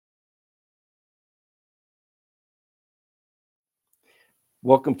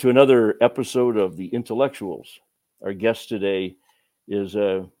Welcome to another episode of The Intellectuals. Our guest today is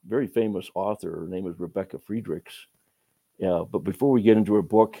a very famous author. Her name is Rebecca Friedrichs. But before we get into her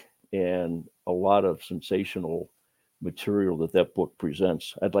book and a lot of sensational material that book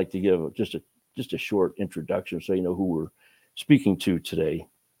presents, I'd like to give just a short introduction so you know who we're speaking to today.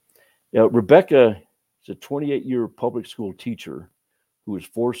 Rebecca is a 28-year public school teacher who was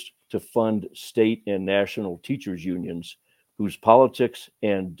forced to fund state and national teachers unions whose politics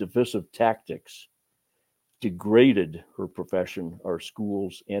and divisive tactics degraded her profession, our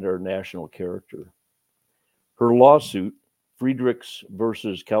schools, and our national character. Her lawsuit, Friedrichs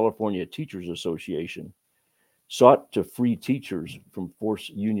versus California Teachers Association, sought to free teachers from forced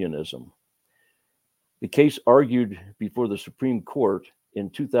unionism. The case argued before the Supreme Court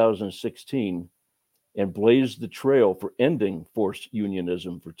in 2016 and blazed the trail for ending forced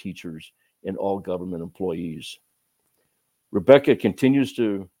unionism for teachers and all government employees. Rebecca continues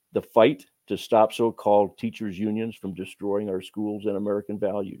the fight to stop so-called teachers' unions from destroying our schools and American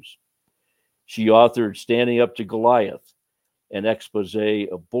values. She authored Standing Up to Goliath, an expose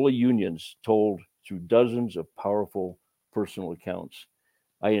of bully unions told through dozens of powerful personal accounts.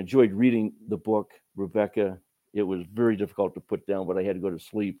 I enjoyed reading the book, Rebecca. It was very difficult to put down, but I had to go to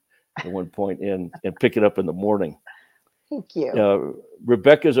sleep at one point and pick it up in the morning. Thank you.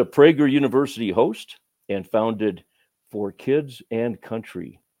 Rebecca is a Prager University host and founded For Kids and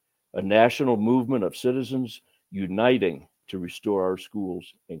Country, a national movement of citizens uniting to restore our schools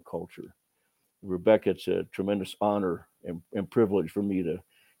and culture. Rebecca, it's a tremendous honor and privilege for me to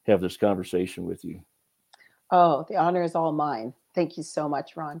have this conversation with you. Oh, the honor is all mine. Thank you so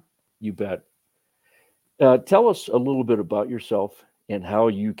much, Ron. You bet. Tell us a little bit about yourself and how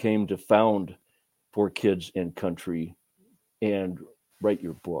you came to found For Kids and Country and write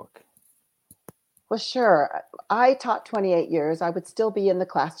your book. Well, sure. I taught 28 years. I would still be in the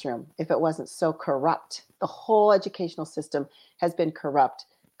classroom if it wasn't so corrupt. The whole educational system has been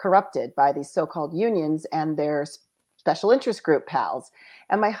corrupted by these so-called unions and their special interest group pals.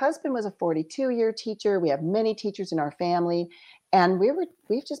 And my husband was a 42-year teacher. We have many teachers in our family, and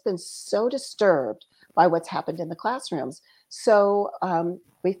we've just been so disturbed by what's happened in the classrooms. So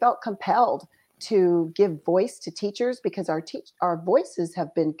we felt compelled to give voice to teachers because our voices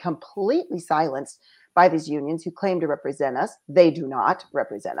have been completely silenced by these unions who claim to represent us. They do not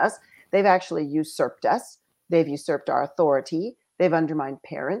represent us. They've actually usurped us. They've usurped our authority. They've undermined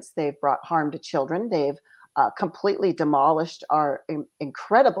parents. They've brought harm to children. They've completely demolished our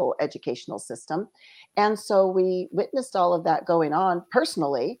incredible educational system. And so we witnessed all of that going on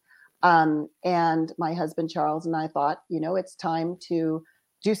personally. And my husband, Charles, and I thought, it's time to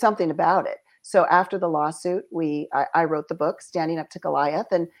do something about it. So after the lawsuit, I wrote the book, Standing Up to Goliath.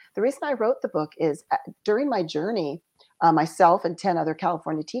 And the reason I wrote the book is during my journey, myself and 10 other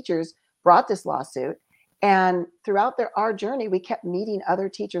California teachers brought this lawsuit. And throughout our journey, we kept meeting other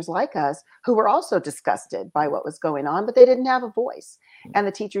teachers like us who were also disgusted by what was going on, but they didn't have a voice. And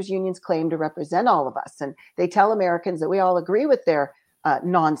the teachers' unions claim to represent all of us. And they tell Americans that we all agree with their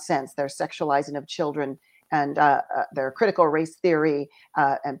nonsense, their sexualizing of children, and their critical race theory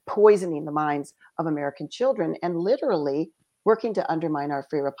and poisoning the minds of American children and literally working to undermine our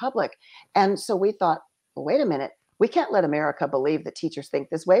free republic. And so we thought, well, wait a minute, we can't let America believe that teachers think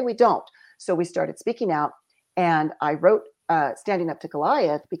this way. We don't. So we started speaking out, and I wrote Standing Up to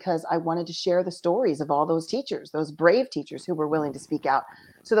Goliath because I wanted to share the stories of all those teachers, those brave teachers who were willing to speak out.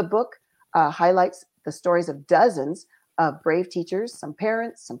 So the book highlights the stories of dozens of brave teachers, some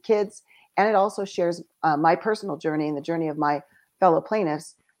parents, some kids, and it also shares my personal journey and the journey of my fellow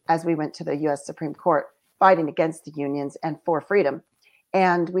plaintiffs as we went to the U.S. Supreme Court fighting against the unions and for freedom.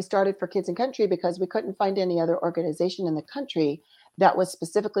 And we started For Kids and Country because we couldn't find any other organization in the country that was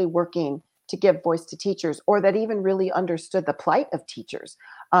specifically working to give voice to teachers or that even really understood the plight of teachers.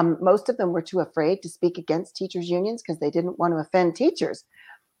 Most of them were too afraid to speak against teachers' unions because they didn't want to offend teachers.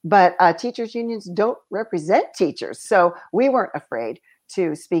 But teachers' unions don't represent teachers. So we weren't afraid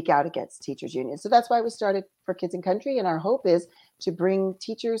to speak out against teachers' unions. So that's why we started For Kids and Country. And our hope is to bring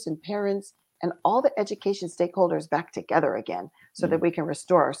teachers and parents and all the education stakeholders back together again so that we can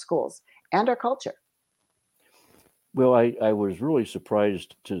restore our schools and our culture. Well, I was really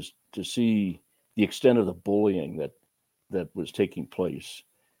surprised to see the extent of the bullying that was taking place.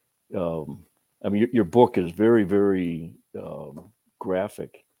 I mean, your book is very, very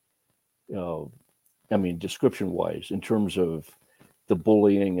graphic. I mean, description wise, in terms of the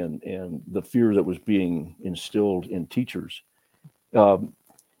bullying and the fear that was being instilled in teachers.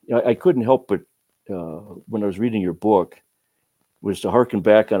 I couldn't help but when I was reading your book was to harken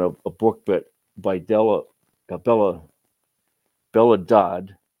back on a book by Bella Bella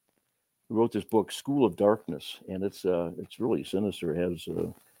Dodd, who wrote this book, School of Darkness, and it's really sinister. It has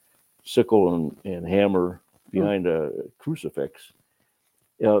a sickle and hammer behind a crucifix.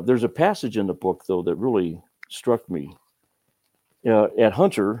 There's a passage in the book, though, that really struck me. At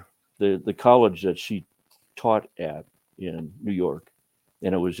Hunter, the college that she taught at in New York,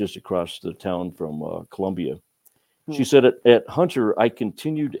 and it was just across the town from Columbia. She said, at Hunter, I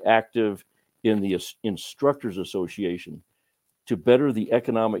continued active in the Instructors Association to better the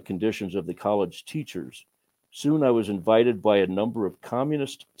economic conditions of the college teachers. Soon I was invited by a number of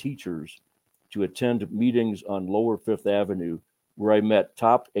communist teachers to attend meetings on Lower Fifth Avenue, where I met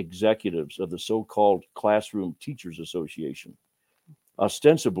top executives of the so-called Classroom Teachers Association.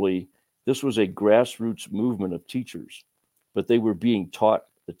 Ostensibly, this was a grassroots movement of teachers, but they were being taught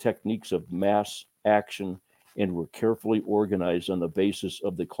the techniques of mass action and were carefully organized on the basis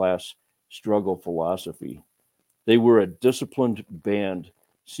of the class struggle philosophy. They were a disciplined band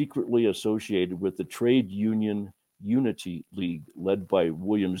secretly associated with the Trade Union Unity League led by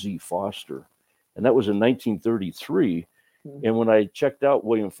William Z. Foster. And that was in 1933. And when I checked out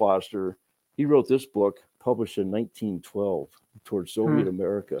William Foster, he wrote this book published in 1912 towards Soviet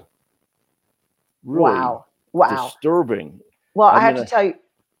America. Really disturbing. Well, I have to tell you,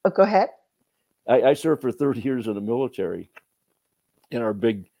 go ahead. I served for 30 years in the military, and our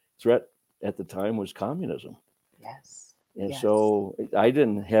big threat at the time was communism. Yes. And so I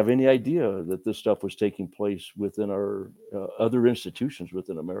didn't have any idea that this stuff was taking place within our other institutions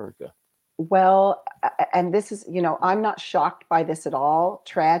within America. Well, and this is, I'm not shocked by this at all.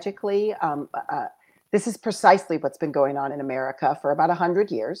 Tragically, this is precisely what's been going on in America for about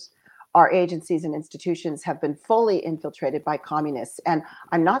 100 years. Our agencies and institutions have been fully infiltrated by communists. And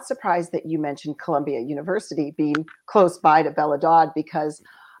I'm not surprised that you mentioned Columbia University being close by to Bella Dodd, because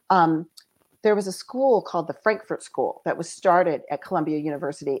there was a school called the Frankfurt School that was started at Columbia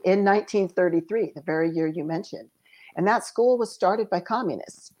University in 1933, the very year you mentioned. And that school was started by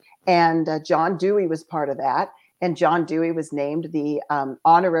communists. And John Dewey was part of that. And John Dewey was named the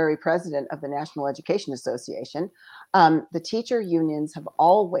honorary president of the National Education Association. The teacher unions have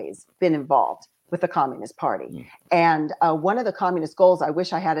always been involved with the Communist Party. And one of the communist goals, I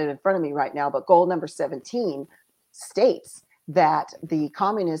wish I had it in front of me right now, but goal number 17 states that the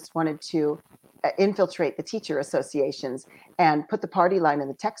communists wanted to infiltrate the teacher associations and put the party line in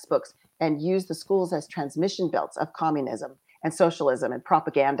the textbooks and use the schools as transmission belts of communism and socialism and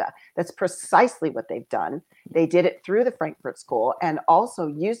propaganda. That's precisely what they've done. They did it through the Frankfurt School and also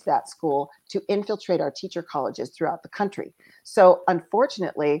used that school to infiltrate our teacher colleges throughout the country. So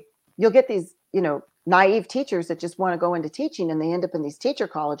unfortunately, you'll get these, naive teachers that just want to go into teaching, and they end up in these teacher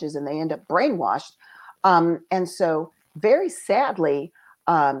colleges and they end up brainwashed. And so very sadly,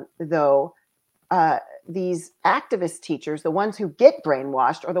 though, these activist teachers, the ones who get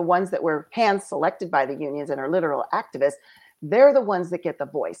brainwashed, or the ones that were hand selected by the unions and are literal activists, they're the ones that get the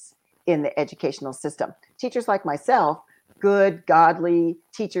voice in the educational system. Teachers like myself, good, godly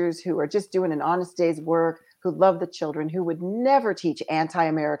teachers who are just doing an honest day's work, who love the children, who would never teach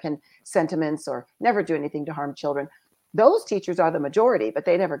anti-American sentiments or never do anything to harm children. Those teachers are the majority, but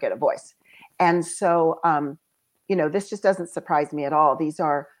they never get a voice. And so, this just doesn't surprise me at all. These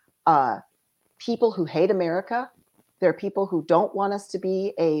are people who hate America. They're people who don't want us to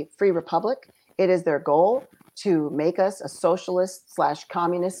be a free republic. It is their goal to make us a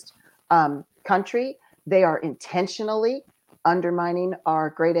socialist/communist country. They are intentionally undermining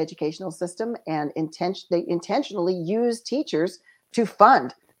our great educational system, and they intentionally use teachers to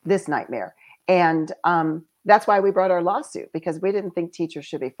fund this nightmare. And that's why we brought our lawsuit, because we didn't think teachers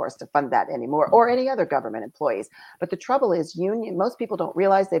should be forced to fund that anymore, or any other government employees. But the trouble is, most people don't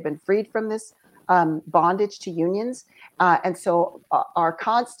realize they've been freed from this bondage to unions. And so our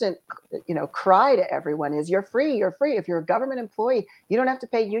constant, cry to everyone is, you're free, you're free. If you're a government employee, you don't have to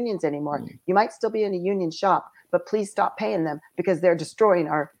pay unions anymore. You might still be in a union shop, but please stop paying them, because they're destroying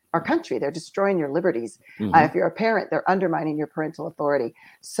our country. They're destroying your liberties. If you're a parent, they're undermining your parental authority.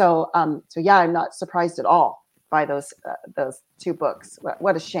 So yeah, I'm not surprised at all by those two books.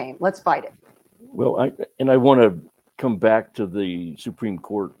 What a shame. Let's fight it. Well, I want to come back to the Supreme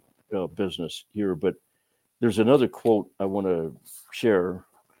Court business here, but there's another quote I want to share.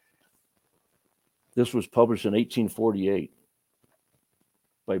 This was published in 1848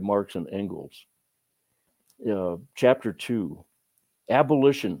 by Marx and Engels. Chapter 2,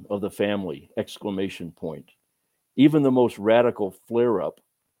 Abolition of the Family, exclamation point. Even the most radical flare up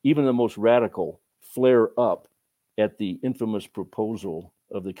at the infamous proposal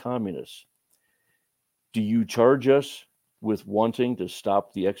of the communists. Do you charge us with wanting to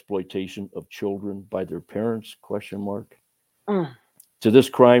stop the exploitation of children by their parents? Question mark. Mm, To this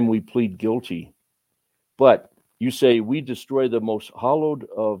crime we plead guilty. But you say we destroy the most hallowed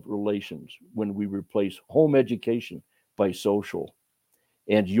of relations when we replace home education by social.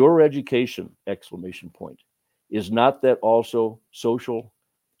 And your education, exclamation point, is not that also social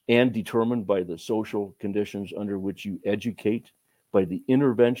and determined by the social conditions under which you educate, by the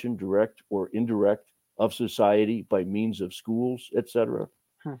intervention, direct or indirect, of society by means of schools, etc.?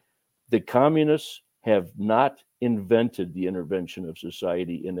 hmm. The communists have not invented the intervention of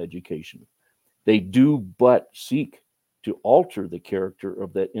society in education. They do but seek to alter the character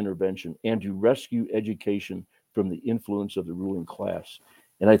of that intervention and to rescue education from the influence of the ruling class.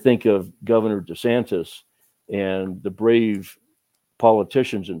 And I think of Governor DeSantis and the brave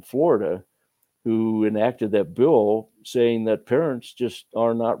politicians in Florida who enacted that bill saying that parents just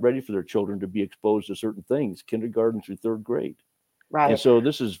are not ready for their children to be exposed to certain things, kindergarten through third grade. And Right. so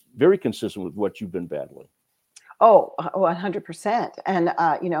this is very consistent with what you've been battling. Oh, 100%. And,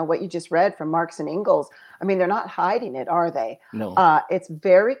 what you just read from Marx and Engels, I mean, they're not hiding it, are they? No. It's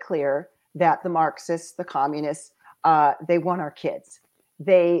very clear that the Marxists, the communists, they want our kids.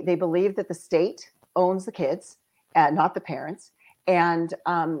 They believe that the state owns the kids, and not the parents. And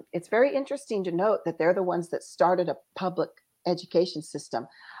it's very interesting to note that they're the ones that started a public education system.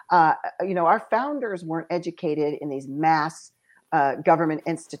 Our founders weren't educated in these mass government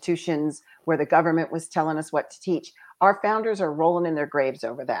institutions where the government was telling us what to teach. Our founders are rolling in their graves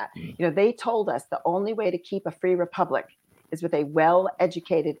over that. Mm. They told us the only way to keep a free republic is with a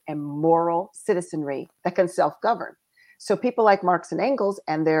well-educated and moral citizenry that can self-govern. So people like Marx and Engels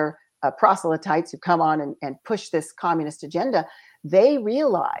and their proselytes who come on and push this communist agenda, they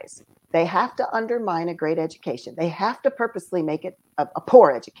realize they have to undermine a great education. They have to purposely make it a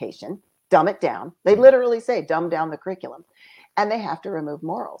poor education, dumb it down. They literally say dumb down the curriculum, and they have to remove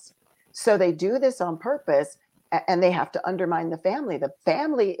morals. So they do this on purpose, and they have to undermine the family. The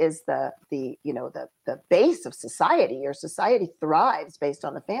family is the base of society. Your society thrives based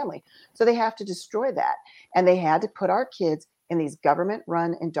on the family. So they have to destroy that. And they had to put our kids in these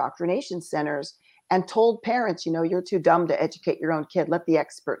government-run indoctrination centers and told parents, you're too dumb to educate your own kid. Let the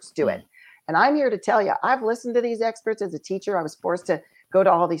experts do it. Mm. And I'm here to tell you, I've listened to these experts as a teacher. I was forced to go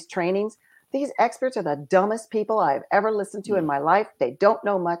to all these trainings. These experts are the dumbest people I've ever listened to in my life. They don't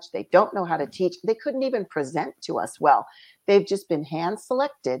know much. They don't know how to teach. They couldn't even present to us well. They've just been hand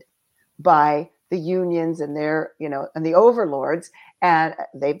selected by the unions and and the overlords. And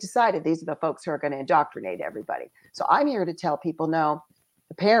they've decided these are the folks who are going to indoctrinate everybody. So I'm here to tell people, no,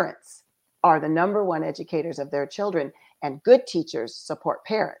 the parents are the number one educators of their children, and good teachers support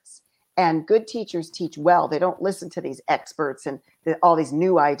parents. And good teachers teach well. They don't listen to these experts and all these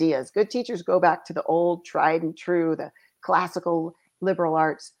new ideas. Good teachers go back to the old, tried and true, the classical liberal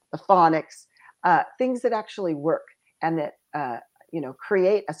arts, the phonics, things that actually work and that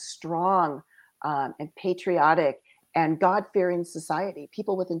create a strong and patriotic and God-fearing society,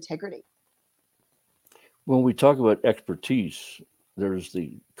 people with integrity. When we talk about expertise, there's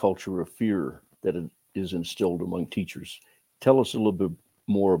the culture of fear that is instilled among teachers. Tell us a little bit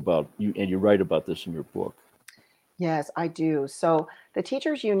more about you, and you write about this in your book. Yes, I do. So the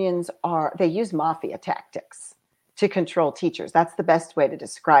teachers' unions they use mafia tactics to control teachers. That's the best way to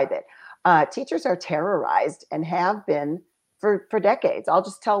describe it. Teachers are terrorized and have been for decades. I'll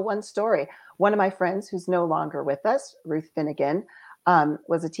just tell one story. One of my friends who's no longer with us, Ruth Finnegan,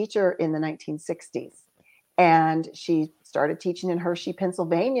 was a teacher in the 1960s. And she started teaching in Hershey,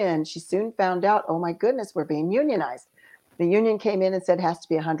 Pennsylvania. And she soon found out, oh my goodness, we're being unionized. The union came in and said, has to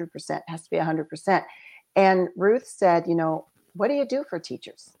be 100%, has to be 100%. And Ruth said, what do you do for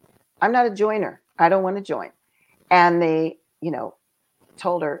teachers? I'm not a joiner. I don't want to join. And they,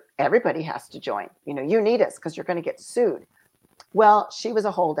 told her everybody has to join. You need us because you're going to get sued. Well, she was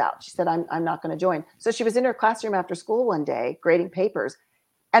a holdout. She said, I'm not going to join. So she was in her classroom after school one day grading papers,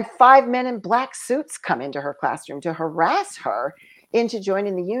 and 5 men in black suits come into her classroom to harass her into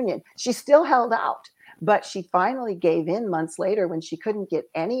joining the union. She still held out, but she finally gave in months later when she couldn't get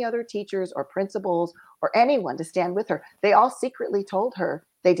any other teachers or principals or anyone to stand with her. They all secretly told her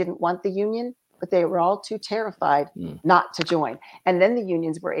they didn't want the union, but they were all too terrified not to join. And then the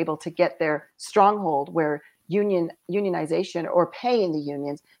unions were able to get their stronghold where unionization or paying the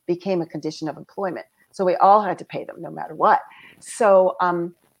unions became a condition of employment. So we all had to pay them no matter what. So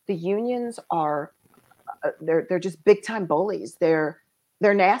the unions are they're just big time bullies. They're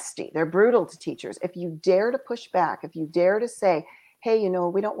nasty. They're brutal to teachers. If you dare to push back, if you dare to say, hey,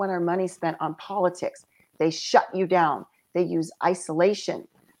 we don't want our money spent on politics, they shut you down. They use isolation.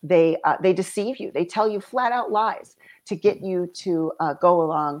 They deceive you. They tell you flat out lies to get you to go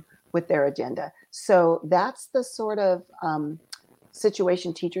along with their agenda. So that's the sort of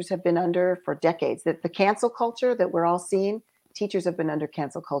situation teachers have been under for decades. That the cancel culture that we're all seeing, teachers have been under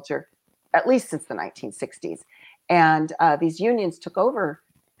cancel culture at least since the 1960s. And these unions took over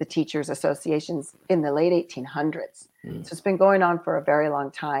the teachers' associations in the late 1800s. So it's been going on for a very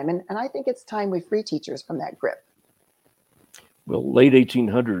long time. And I think it's time we free teachers from that grip. Well, late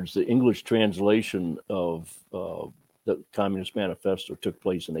 1800s, the English translation of the Communist Manifesto took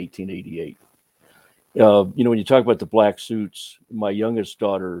place in 1888. When you talk about the black suits, my youngest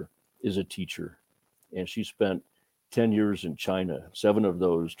daughter is a teacher, and she spent 10 years in China, 7 of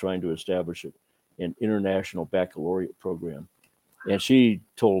those trying to establish an international baccalaureate program. And she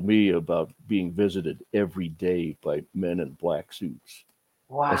told me about being visited every day by men in black suits.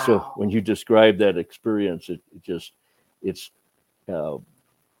 And so Wow. when you describe that experience, it's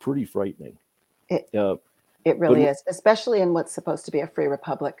pretty frightening. It, Uh, it but really is, especially in what's supposed to be a free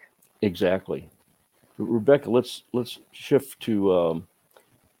republic. exactly, Rebecca. Let's shift to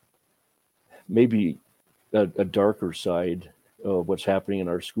maybe a darker side of what's happening in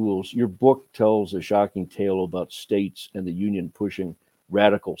our schools. Your book tells a shocking tale about states and the union pushing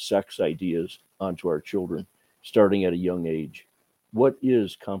radical sex ideas onto our children, starting at a young age. What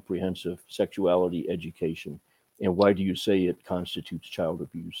is comprehensive sexuality education, and why do you say it constitutes child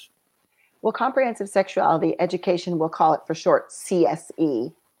abuse? Well, comprehensive sexuality education, we'll call it for short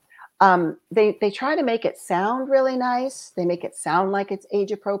CSE. They try to make it sound really nice. They make it sound like it's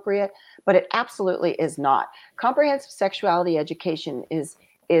age appropriate, but it absolutely is not. Comprehensive sexuality education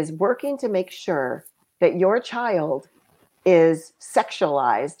is working to make sure that your child is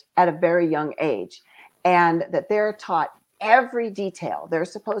sexualized at a very young age, and that they're taught every detail. They're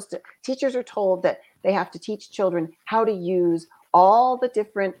supposed to, teachers are told that they have to teach children how to use all the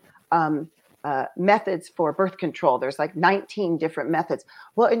different methods for birth control. There's like 19 different methods.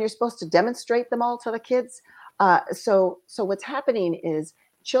 Well, and you're supposed to demonstrate them all to the kids. So what's happening is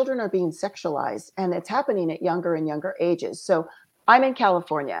children are being sexualized, and it's happening at younger and younger ages. So I'm in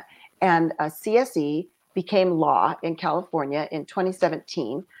California, and CSE became law in California in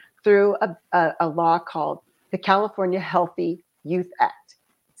 2017 through a law called the California Healthy Youth Act.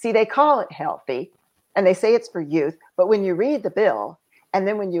 See, they call it healthy and they say it's for youth, but when you read the bill, and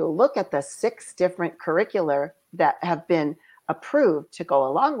then when you look at the 6 different curricula that have been approved to go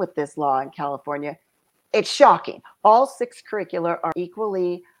along with this law in California, it's shocking. All 6 curricula are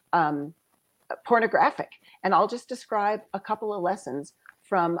equally pornographic. And I'll just describe a couple of lessons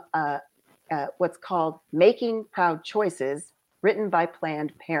from what's called Making Proud Choices, written by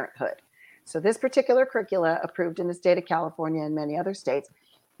Planned Parenthood. So this particular curricula, approved in the state of California and many other states,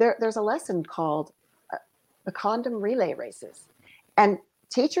 there's a lesson called the condom relay races. And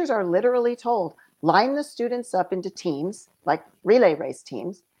teachers are literally told, line the students up into teams, like relay race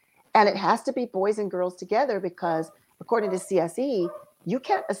teams, and it has to be boys and girls together because, according to CSE, you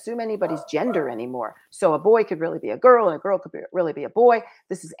can't assume anybody's gender anymore. So a boy could really be a girl and a girl could really be a boy.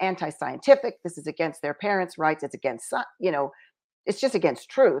 This is anti-scientific. This is against their parents' rights. It's against, it's just against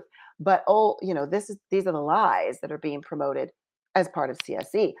truth. But these are the lies that are being promoted as part of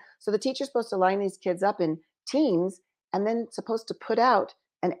CSE. So the teacher's supposed to line these kids up in teams and then supposed to put out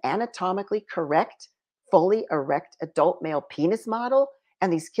an anatomically correct, fully erect adult male penis model.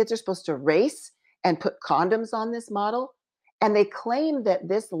 And these kids are supposed to race and put condoms on this model. And they claim that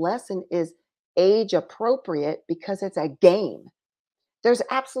this lesson is age appropriate because it's a game. There's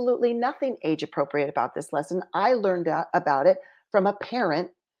absolutely nothing age appropriate about this lesson. I learned about it from a parent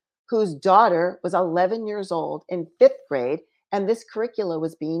whose daughter was 11 years old in 5th grade, and this curricula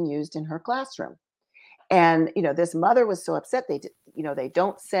was being used in her classroom. And this mother was so upset. They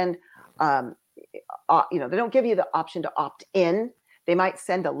don't send, they don't give you the option to opt in. They might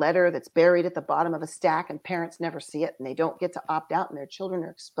send a letter that's buried at the bottom of a stack, and parents never see it, and they don't get to opt out, and their children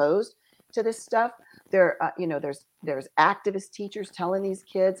are exposed to this stuff. There's activist teachers telling these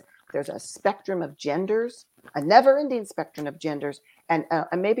kids there's a spectrum of genders, a never-ending spectrum of genders, and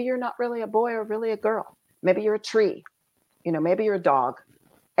maybe you're not really a boy or really a girl. Maybe you're a tree. Maybe you're a dog,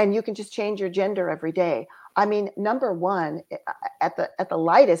 and you can just change your gender every day. I mean, number one, at the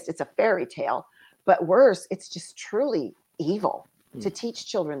lightest, it's a fairy tale, but worse, it's just truly evil to teach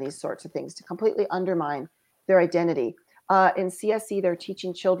children these sorts of things, to completely undermine their identity. In CSE, they're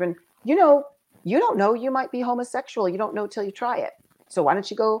teaching children, you don't know you might be homosexual. You don't know till you try it. So why don't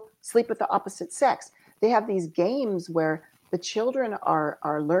you go sleep with the opposite sex? They have these games where the children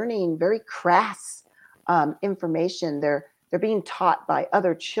are learning very crass information. They're being taught by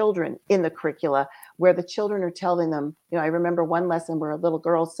other children in the curricula, where the children are telling them, I remember one lesson where a little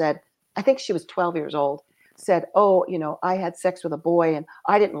girl said, I think she was 12 years old, said, oh, I had sex with a boy and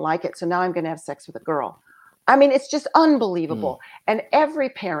I didn't like it, so now I'm going to have sex with a girl. I mean, it's just unbelievable. And every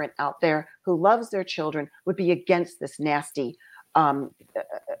parent out there who loves their children would be against this nasty um,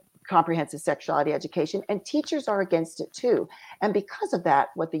 comprehensive sexuality education, and teachers are against it too. And because of that,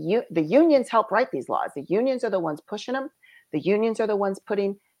 what the unions help write these laws. The unions are the ones pushing them. The unions are the ones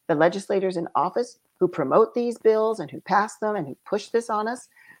putting the legislators in office who promote these bills and who pass them and who push this on us.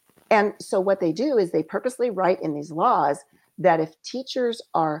 And so what they do is they purposely write in these laws that if teachers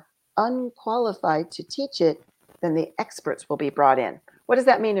are unqualified to teach it, then the experts will be brought in. What does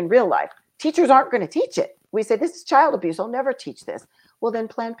that mean in real life? Teachers aren't going to teach it. We say, this is child abuse. I'll never teach this. Well, then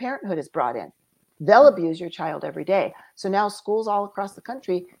Planned Parenthood is brought in. They'll abuse your child every day. So now schools all across the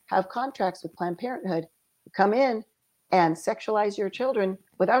country have contracts with Planned Parenthood to come in and sexualize your children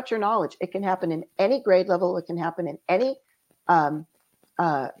without your knowledge. It can happen in any grade level. It can happen in any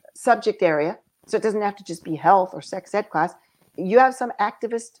subject area. So it doesn't have to just be health or sex ed class. You have some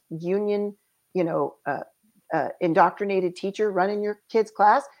activist union, indoctrinated teacher running your kid's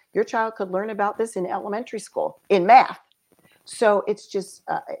class. Your child could learn about this in elementary school in math. So it's just,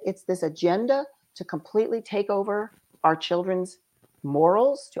 it's this agenda to completely take over our children's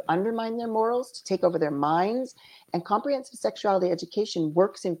morals, to undermine their morals, to take over their minds. And comprehensive sexuality education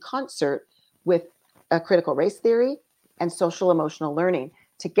works in concert with critical race theory and social emotional learning.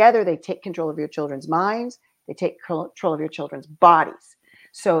 Together, they take control of your children's minds. They take control of your children's bodies.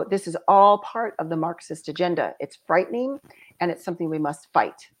 So this is all part of the Marxist agenda. It's frightening, and it's something we must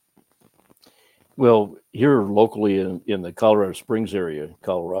fight. Well, here locally in the Colorado Springs area,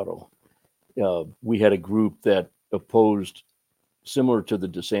 Colorado, we had a group that opposed, similar to the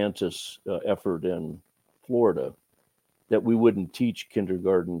DeSantis effort in Florida, that we wouldn't teach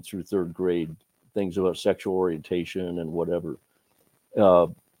kindergarten through third grade things about sexual orientation and whatever.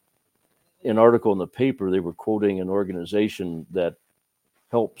 An article in the paper, they were quoting an organization that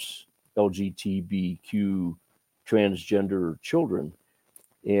helps LGBTQ transgender children.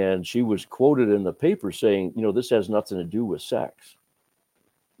 And she was quoted in the paper saying, this has nothing to do with sex.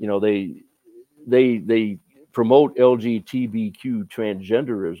 They promote LGBTQ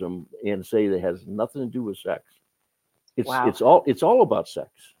transgenderism and say that has nothing to do with sex. It's all about sex.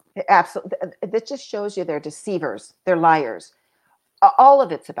 Absolutely. That just shows you they're deceivers. They're liars. All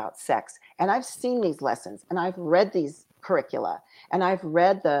of it's about sex. And I've seen these lessons, and I've read these curricula, and I've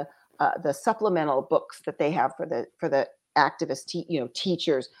read the supplemental books that they have for the activist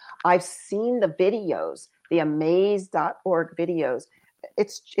teachers. I've seen the videos, the amaze.org videos.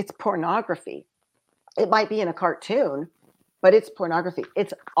 It's pornography. It might be in a cartoon, but it's pornography.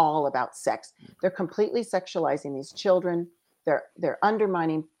 It's all about sex. They're completely sexualizing these children. They're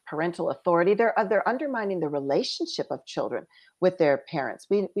undermining parental authority. They're undermining the relationship of children with their parents.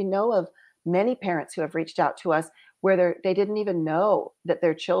 We know of many parents who have reached out to us where they didn't even know that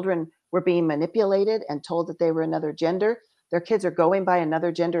their children were being manipulated and told that they were another gender. Their kids are going by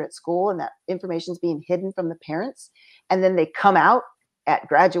another gender at school, and that information is being hidden from the parents. And then they come out at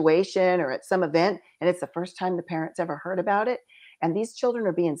graduation or at some event, and it's the first time the parents ever heard about it. And these children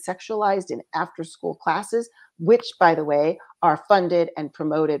are being sexualized in after-school classes, which, by the way, are funded and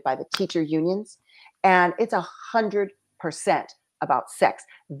promoted by the teacher unions. And it's 100% about sex.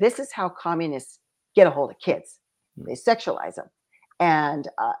 This is how communists get a hold of kids. They sexualize them. And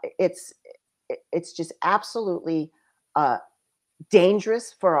it's just absolutely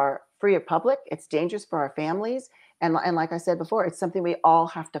dangerous for our free public. It's dangerous for our families. And like I said before, it's something we all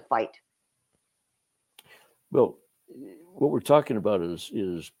have to fight. Well, what we're talking about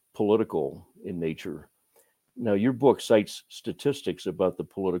is political in nature. Now, your book cites statistics about the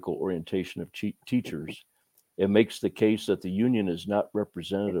political orientation of teachers. It makes the case that the union is not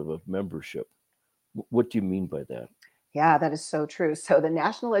representative of membership. What do you mean by that? Yeah, that is so true. So the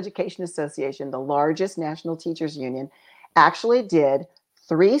National Education Association, the largest national teachers union, actually did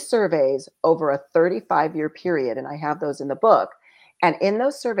 3 surveys over a 35-year period, and I have those in the book. And in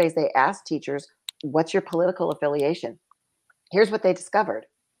those surveys, they asked teachers, what's your political affiliation? Here's what they discovered.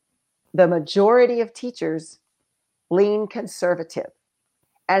 The majority of teachers lean conservative,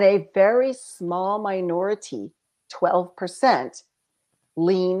 and a very small minority, 12%,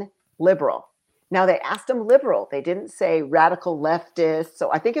 lean liberal. Now, they asked them liberal. They didn't say radical leftist. So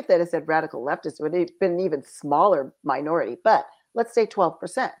I think if they'd have said radical leftist, it would have been an even smaller minority. But let's say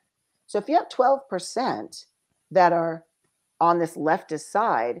 12%. So if you have 12% that are on this leftist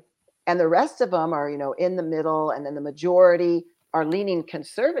side, and the rest of them are, in the middle, and then the majority are leaning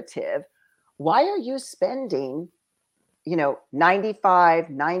conservative, why are you spending, 95,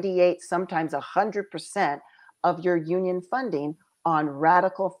 98, sometimes 100% of your union funding on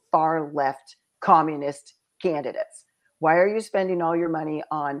radical far left communist candidates? Why are you spending all your money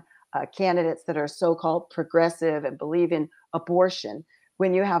on candidates that are so-called progressive and believe in abortion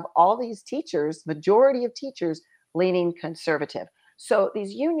when you have all these teachers, majority of teachers, leaning conservative? So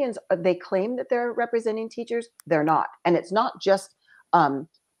these unions, they claim that they're representing teachers. They're not. And it's not just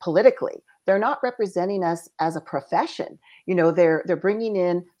politically. They're not representing us as a profession. You know, they're bringing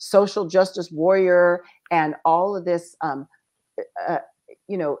in social justice warrior and all of this uh,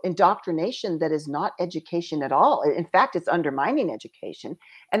 indoctrination that is not education at all. In fact, it's undermining education.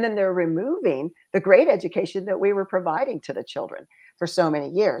 And then they're removing the great education that we were providing to the children for so many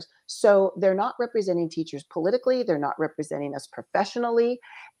years. So they're not representing teachers politically. They're not representing us professionally.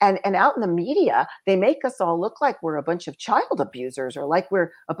 And out in the media, they make us all look like we're a bunch of child abusers or like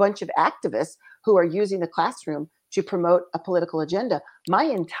we're a bunch of activists who are using the classroom to promote a political agenda. My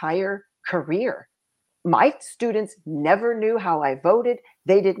entire career, my students never knew how I voted.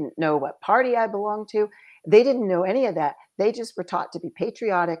 They didn't know what party I belonged to. They didn't know any of that. They just were taught to be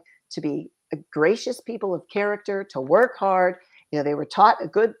patriotic, to be gracious people of character, to work hard. You know, they were taught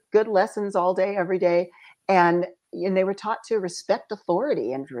good lessons all day, every day. And they were taught to respect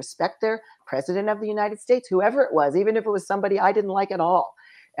authority and to respect their president of the United States, whoever it was, even if it was somebody I didn't like at all.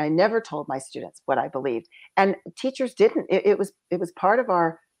 I never told my students what I believed. And teachers didn't. It was part of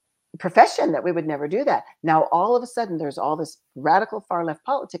our profession that we would never do that. Now, all of a sudden, there's all this radical far left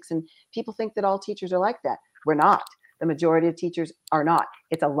politics, and people think that all teachers are like that. We're not. The majority of teachers are not.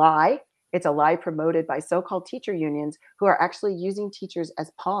 It's a lie. It's a lie promoted by so-called teacher unions who are actually using teachers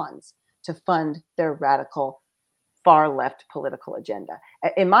as pawns to fund their radical far left political agenda.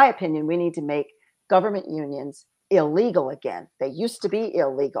 In my opinion, we need to make government unions illegal again. They used to be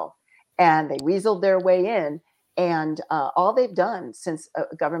illegal, and they weaseled their way in. And all they've done since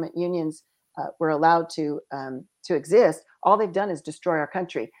government unions were allowed to exist, all they've done is destroy our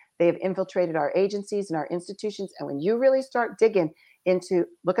country. They have infiltrated our agencies and our institutions. And when you really start digging into,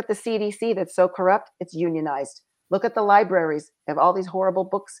 look at the CDC that's so corrupt, it's unionized. Look at the libraries, they have all these horrible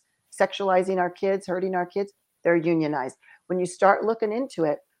books sexualizing our kids, hurting our kids. They're unionized. When you start looking into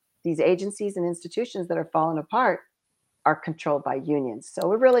it, these agencies and institutions that are falling apart are controlled by unions. So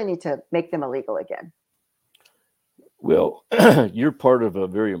we really need to make them illegal again. Well, you're part of a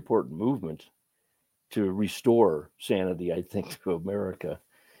very important movement to restore sanity, I think, to America.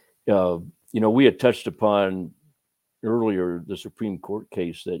 We had touched upon earlier the Supreme Court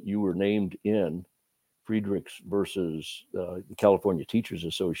case that you were named in, Friedrichs versus the California Teachers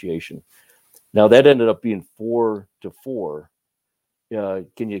Association. Now, that ended up being 4-4.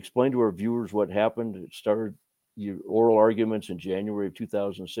 Can you explain to our viewers what happened? It started your oral arguments in January of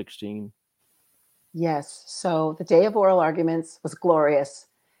 2016. Yes. So the day of oral arguments was glorious.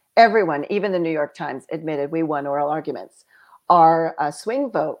 Everyone, even the New York Times, admitted we won oral arguments. Our swing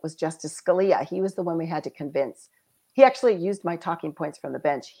vote was Justice Scalia. He was the one we had to convince. He actually used my talking points from the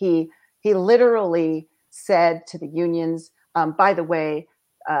bench. He literally said to the unions, by the way,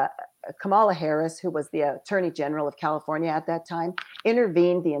 Kamala Harris, who was the Attorney General of California at that time,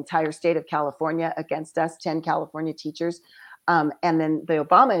 intervened the entire state of California against us, 10 California teachers. And then the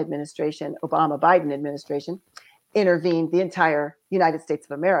Obama-Biden administration, intervened the entire United States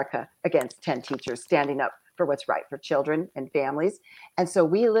of America against 10 teachers standing up for what's right for children and families. And so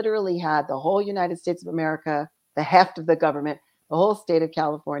we literally had the whole United States of America, the heft of the government, the whole state of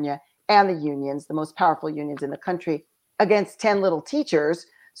California, and the unions, the most powerful unions in the country, against 10 little teachers.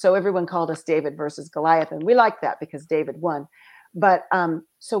 So everyone called us David versus Goliath. And we liked that because David won. But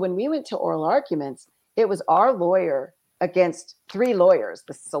so when we went to oral arguments, it was our lawyer against 3 lawyers,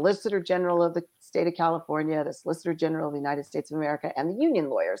 the Solicitor General of the state of California, the Solicitor General of the United States of America, and the union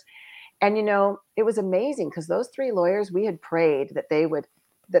lawyers. And, it was amazing because those 3 lawyers, we had prayed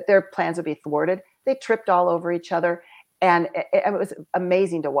that their plans would be thwarted. They tripped all over each other. And it was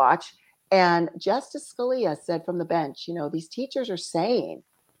amazing to watch. And Justice Scalia said from the bench, these teachers are saying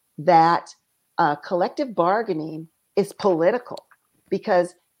that collective bargaining is political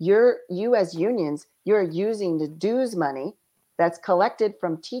because you as unions, you're using the dues money that's collected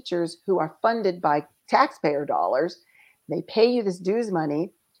from teachers who are funded by taxpayer dollars. They pay you this dues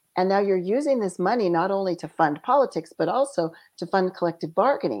money. And now you're using this money not only to fund politics, but also to fund collective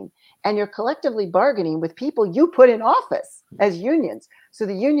bargaining. And you're collectively bargaining with people you put in office as unions. So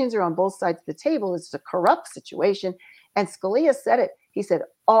the unions are on both sides of the table. It's a corrupt situation. And Scalia said it. He said,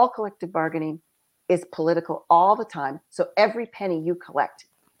 all collective bargaining is political all the time. So every penny you collect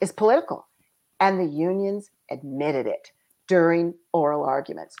is political. And the unions admitted it during oral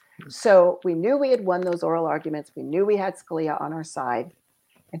arguments. So we knew we had won those oral arguments. We knew we had Scalia on our side.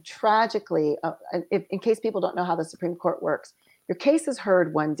 And tragically, in case people don't know how the Supreme Court works, Your case is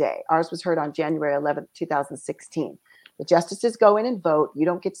heard one day. Ours was heard on January 11th, 2016. The justices go in and vote. You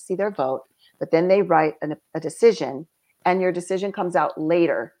don't get to see their vote, but then they write a decision, and your decision comes out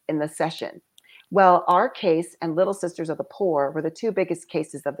later in the session. Well, our case and Little Sisters of the Poor were the two biggest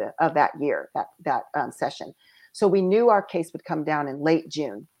cases of that year, that session. So we knew our case would come down in late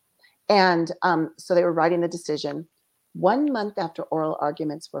June. And so they were writing the decision. 1 month after oral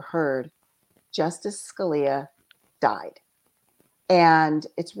arguments were heard, Justice Scalia died. And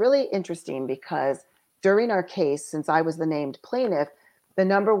it's really interesting because during our case, since I was the named plaintiff, the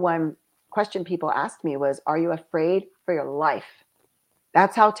number one question people asked me was, are you afraid for your life?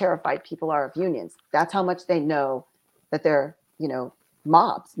 That's how terrified people are of unions. That's how much they know that they're,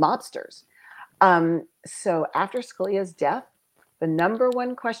 mobsters. So after Scalia's death, the number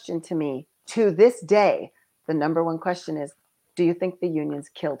one question to me to this day, the number one question is, do you think the unions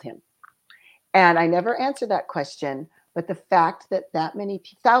killed him? And I never answered that question, but the fact that many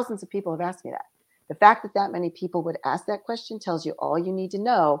thousands of people have asked me that, the fact that many people would ask that question tells you all you need to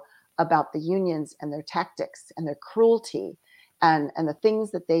know about the unions and their tactics and their cruelty and the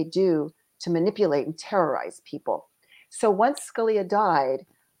things that they do to manipulate and terrorize people. So once Scalia died,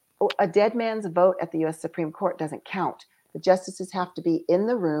 a dead man's vote at the U.S. Supreme Court doesn't count. The justices have to be in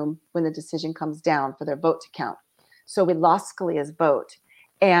the room when the decision comes down for their vote to count. So we lost Scalia's vote.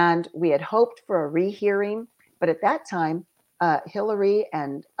 And we had hoped for a rehearing. But at that time, Hillary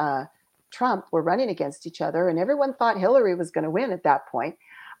and Trump were running against each other. And everyone thought Hillary was going to win at that point.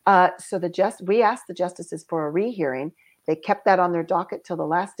 So we asked the justices for a rehearing. They kept that on their docket till the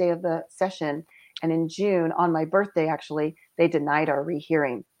last day of the session. And in June, on my birthday, actually, they denied our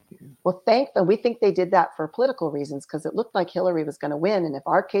rehearing. Well, we think they did that for political reasons because it looked like Hillary was going to win. And if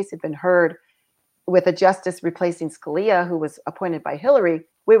our case had been heard with a justice replacing Scalia, who was appointed by Hillary,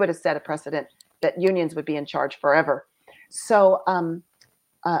 we would have set a precedent that unions would be in charge forever. So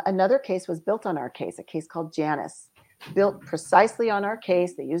another case was built on our case, a case called Janus, built precisely on our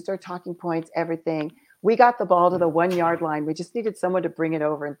case. They used our talking points, everything. We got the ball to the 1 yard line. We just needed someone to bring it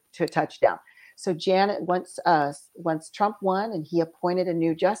over to a touchdown. So once Trump won and he appointed a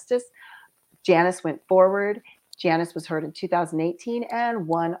new justice, Janus went forward. Janus was heard in 2018 and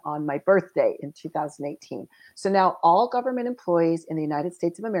won on my birthday in 2018. So now all government employees in the United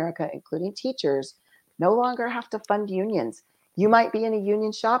States of America, including teachers, no longer have to fund unions. You might be in a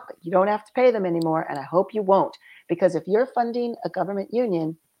union shop, but you don't have to pay them anymore. And I hope you won't, because if you're funding a government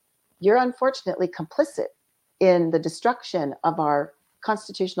union, you're unfortunately complicit in the destruction of our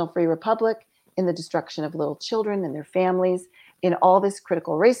constitutional free republic, in the destruction of little children and their families, in all this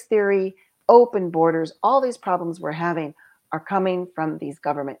critical race theory, open borders. All these problems we're having are coming from these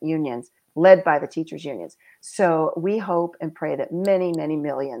government unions led by the teachers' unions. So we hope and pray that many, many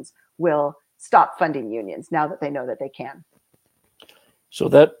millions will stop funding unions now that they know that they can.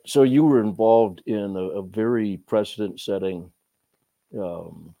 So you were involved in a very precedent-setting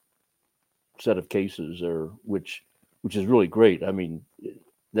set of cases, which is really great. I mean,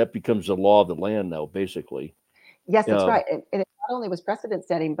 that becomes the law of the land now, basically. Yes, that's right. And it not only was precedent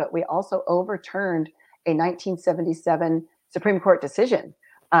setting, but we also overturned a 1977 Supreme Court decision,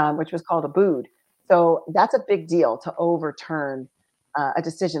 which was called Abood. So that's a big deal to overturn a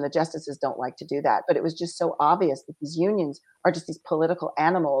decision. The justices don't like to do that. But it was just so obvious that these unions are just these political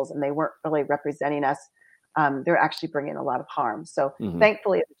animals and they weren't really representing us. They're actually bringing a lot of harm. So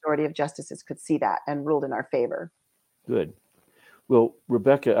thankfully, a majority of justices could see that and ruled in our favor. Good. Well,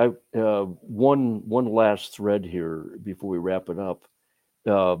 Rebecca, one last thread here before we wrap it up.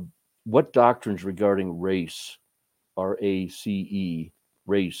 What doctrines regarding race, R-A-C-E,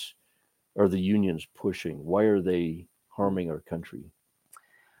 race, are the unions pushing? Why are they harming our country?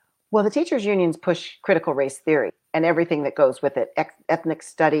 Well, the teachers' unions push critical race theory and everything that goes with it, ethnic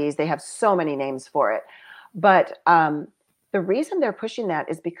studies. They have so many names for it. But the reason they're pushing that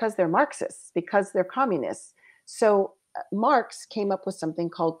is because they're Marxists, because they're communists. So Marx came up with something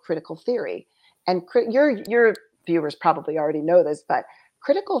called critical theory. And your viewers probably already know this, but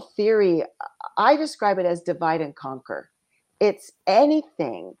critical theory, I describe it as divide and conquer. It's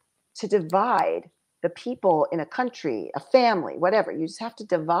anything to divide the people in a country, a family, whatever. You just have to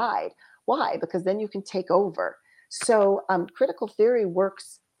divide. Why? Because then you can take over. So critical theory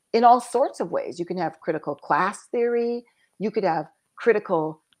works in all sorts of ways. You can have critical class theory. You could have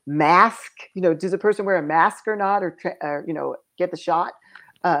critical mask, does a person wear a mask or not, or get the shot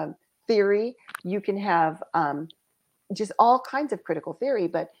theory. You can have just all kinds of critical theory,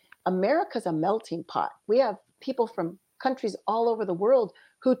 but America's a melting pot. We have people from countries all over the world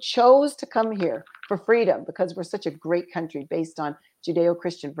who chose to come here for freedom because we're such a great country based on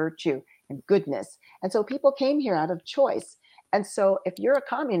Judeo-Christian virtue and goodness. And so people came here out of choice. And so if you're a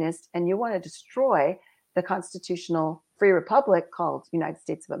communist and you want to destroy the constitutional free republic called United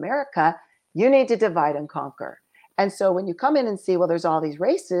States of America, you need to divide and conquer. And so when you come in and see, well, there's all these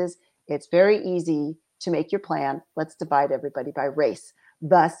races, it's very easy to make your plan. Let's divide everybody by race,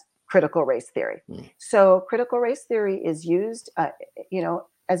 thus critical race theory. So critical race theory is used,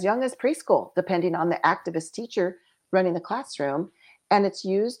 as young as preschool, depending on the activist teacher running the classroom. And it's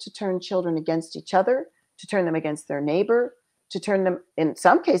used to turn children against each other, to turn them against their neighbor, to turn them, in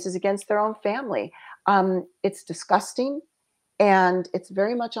some cases, against their own family. It's disgusting, and it's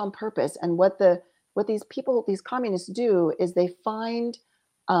very much on purpose. And what these people, these communists, do is they find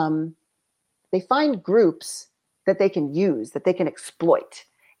groups that they can use, that they can exploit.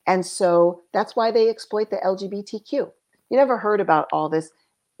 And so that's why they exploit the LGBTQ. You never heard about all these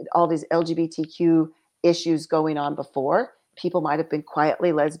LGBTQ issues going on before. People might have been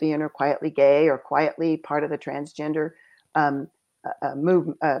quietly lesbian or quietly gay or quietly part of the transgender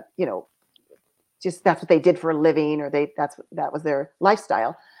movement, just that's what they did for a living, or that was their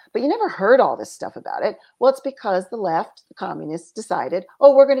lifestyle. But you never heard all this stuff about it. Well, it's because the left, the communists, decided,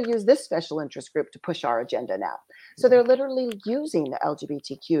 oh, we're going to use this special interest group to push our agenda now. So they're literally using the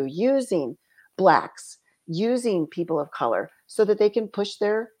LGBTQ, using blacks, using people of color so that they can push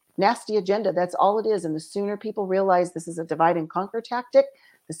their nasty agenda. That's all it is. And the sooner people realize this is a divide and conquer tactic,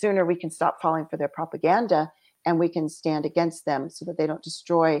 the sooner we can stop falling for their propaganda and we can stand against them so that they don't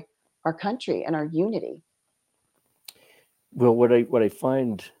destroy our country and our unity. Well, what I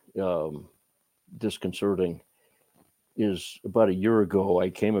find disconcerting is about a year ago, I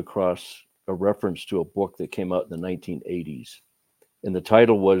came across a reference to a book that came out in the 1980s. And the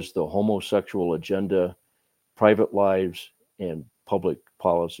title was The Homosexual Agenda, Private Lives, and Public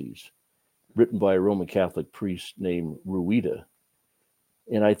Policies, written by a Roman Catholic priest named Ruida.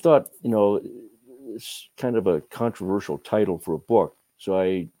 And I thought, it's kind of a controversial title for a book. So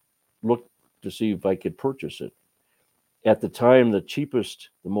I looked to see if I could purchase it. At the time, the cheapest,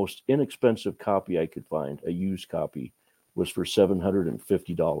 the most inexpensive copy I could find, a used copy, was for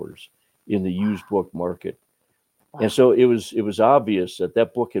 $750 in the used book market. Wow. And so it was obvious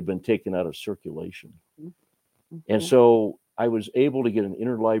that book had been taken out of circulation. Mm-hmm. And so I was able to get an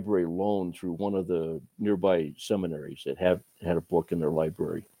interlibrary loan through one of the nearby seminaries that had a book in their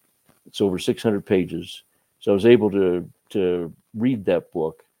library. It's over 600 pages. So I was able to read that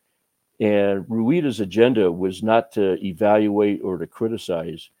book. And Ruida's agenda was not to evaluate or to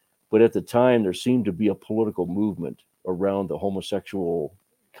criticize, but at the time there seemed to be a political movement around the homosexual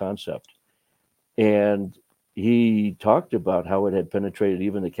concept. And he talked about how it had penetrated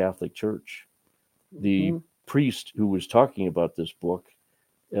even the Catholic Church. The priest who was talking about this book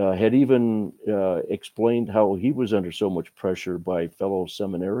had even explained how he was under so much pressure by fellow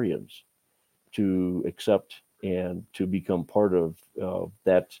seminarians to accept and to become part of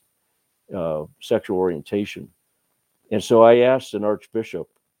that sexual orientation. And so I asked an archbishop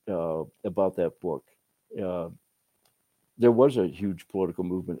about that book. There was a huge political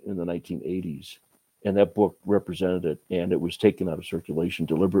movement in the 1980s, and that book represented it, and it was taken out of circulation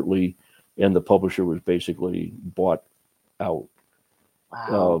deliberately, and the publisher was basically bought out.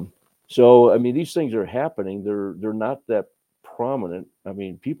 Wow. So, I mean, these things are happening. They're not that prominent. I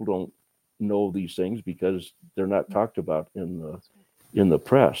mean, people don't know these things because they're not talked about in the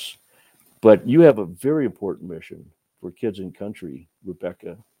press. But you have a very important mission for Kids and Country,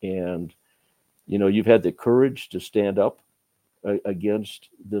 Rebecca. And, you've had the courage to stand up against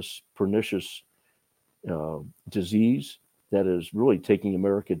this pernicious disease that is really taking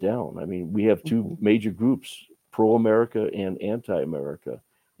America down. I mean, we have two major groups, pro-America and anti-America.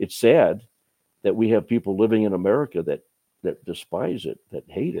 It's sad that we have people living in America that despise it, that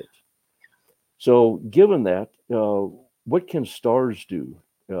hate it. So given that, what can STARS do?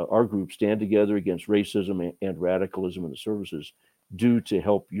 Our group, Stand Together Against Racism and Radicalism in the Services, do to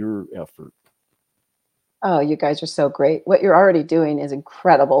help your effort? Oh, you guys are so great. What you're already doing is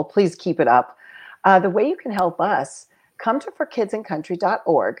incredible. Please keep it up. The way you can help us, come to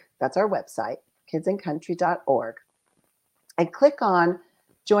forkidsandcountry.org. That's our website, kidsandcountry.org, and click on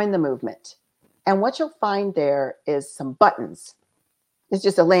Join the Movement. And what you'll find there is some buttons. It's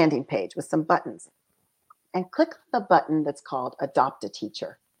just a landing page with some buttons. And click on the button that's called Adopt a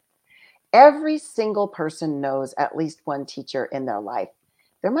Teacher. Every single person knows at least one teacher in their life.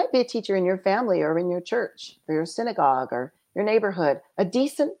 There might be a teacher in your family or in your church or your synagogue or your neighborhood, a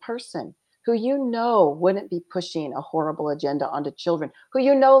decent person who wouldn't be pushing a horrible agenda onto children, who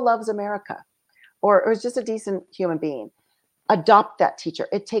loves America, or is just a decent human being. Adopt that teacher.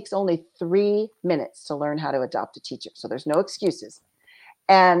 It takes only 3 minutes to learn how to adopt a teacher. So there's no excuses.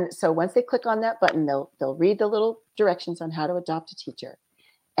 And so once they click on that button, they'll read the little directions on how to adopt a teacher.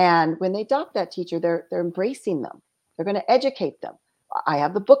 And when they adopt that teacher, they're embracing them. They're going to educate them. I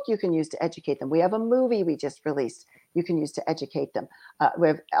have the book you can use to educate them. We have a movie we just released you can use to educate them. We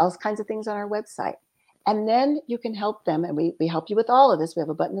have all kinds of things on our website. And then you can help them, and we help you with all of this. We have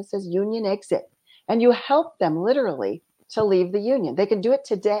a button that says Union Exit, and you help them literally to leave the union. They can do it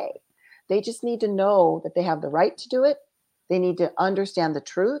today. They just need to know that they have the right to do it. They need to understand the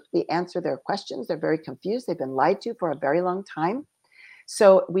truth. We answer their questions. They're very confused. They've been lied to for a very long time.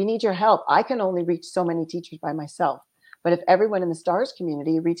 So we need your help. I can only reach so many teachers by myself. But if everyone in the STARS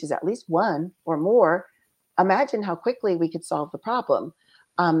community reaches at least one or more, imagine how quickly we could solve the problem.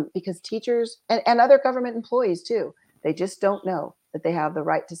 Because teachers and other government employees too, they just don't know that they have the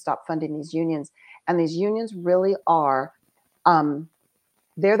right to stop funding these unions. And these unions really are,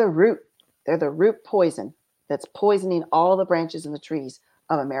 they're the root. They're the root poison that's poisoning all the branches in the trees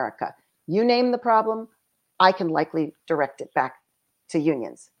of America. You name the problem, I can likely direct it back to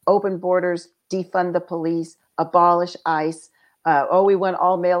unions. Open borders, defund the police, abolish ICE. We want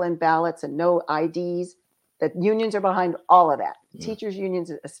all mail-in ballots and no IDs. The unions are behind all of that. Yeah. Teachers'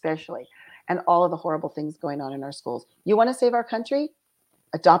 unions especially, and all of the horrible things going on in our schools. You want to save our country?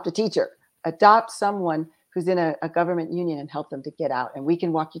 Adopt a teacher. Adopt someone who's in a government union and help them to get out. And we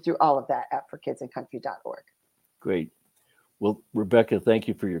can walk you through all of that at forkidsandcountry.org. Great. Well, Rebecca, thank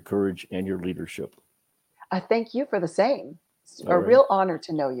you for your courage and your leadership. I thank you for the same. It's a real honor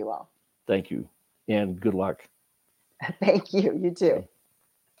to know you all. Thank you. And good luck. Thank you. You too. Okay.